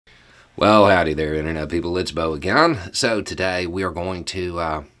Well, howdy there, Internet people. It's Bo again. So today we are going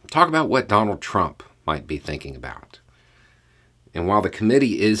to talk about what Donald Trump might be thinking about. And while the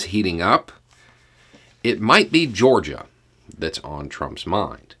committee is heating up, it might be Georgia that's on Trump's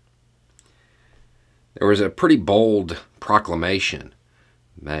mind. There was a pretty bold proclamation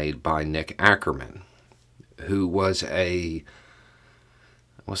made by Nick Ackerman, who was an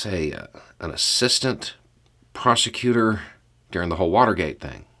assistant prosecutor during the whole Watergate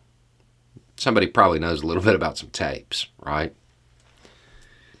thing. Somebody probably knows a little bit about some tapes, right?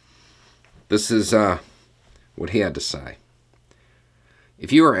 This is what he had to say.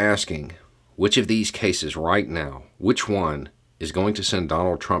 If you are asking which of these cases right now, which one is going to send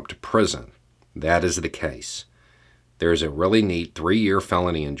Donald Trump to prison, that is the case. There is a really neat 3-year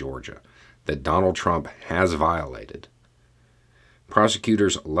felony in Georgia that Donald Trump has violated.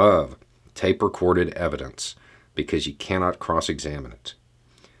 Prosecutors love tape-recorded evidence because you cannot cross-examine it.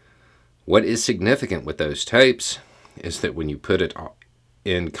 What is significant with those tapes is that when you put it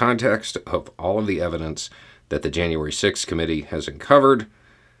in context of all of the evidence that the January 6th committee has uncovered,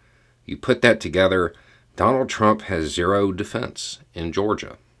 you put that together, Donald Trump has zero defense in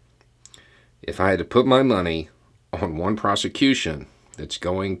Georgia. If I had to put my money on one prosecution that's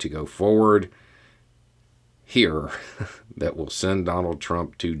going to go forward here that will send Donald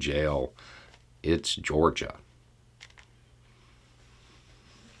Trump to jail, it's Georgia.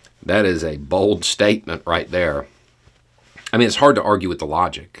 That is a bold statement right there. I mean, it's hard to argue with the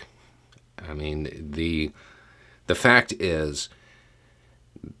logic. I mean, the fact is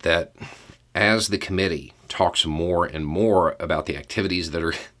that as the committee talks more and more about the activities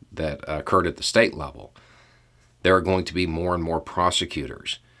that occurred at the state level, there are going to be more and more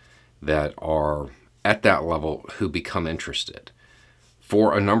prosecutors that are at that level who become interested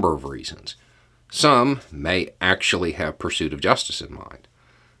for a number of reasons. Some may actually have pursuit of justice in mind.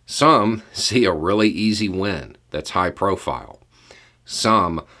 Some see a really easy win that's high profile.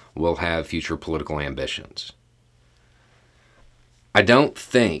 Some will have future political ambitions. I don't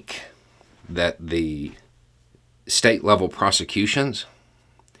think that the state level prosecutions,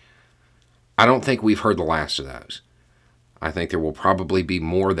 I don't think we've heard the last of those. I think there will probably be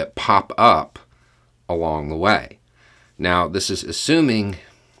more that pop up along the way. Now, this is assuming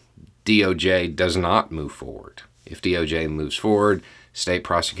DOJ does not move forward. If DOJ moves forward, state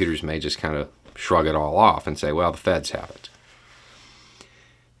prosecutors may just kind of shrug it all off and say, well, the feds have it.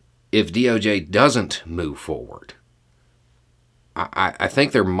 If DOJ doesn't move forward, I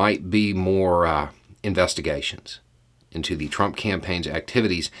think there might be more investigations into the Trump campaign's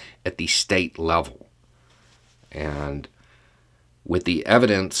activities at the state level. And with the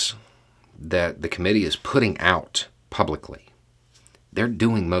evidence that the committee is putting out publicly, they're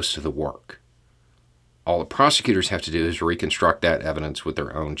doing most of the work. All the prosecutors have to do is reconstruct that evidence with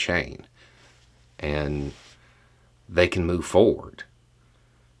their own chain, and they can move forward.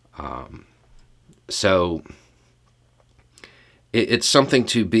 So it's something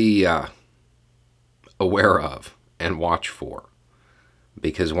to be aware of and watch for,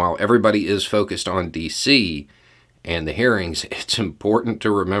 because while everybody is focused on D.C. and the hearings, it's important to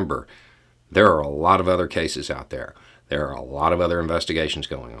remember there are a lot of other cases out there. There are a lot of other investigations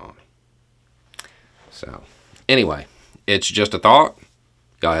going on. So, anyway, it's just a thought.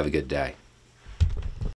 Y'all have a good day.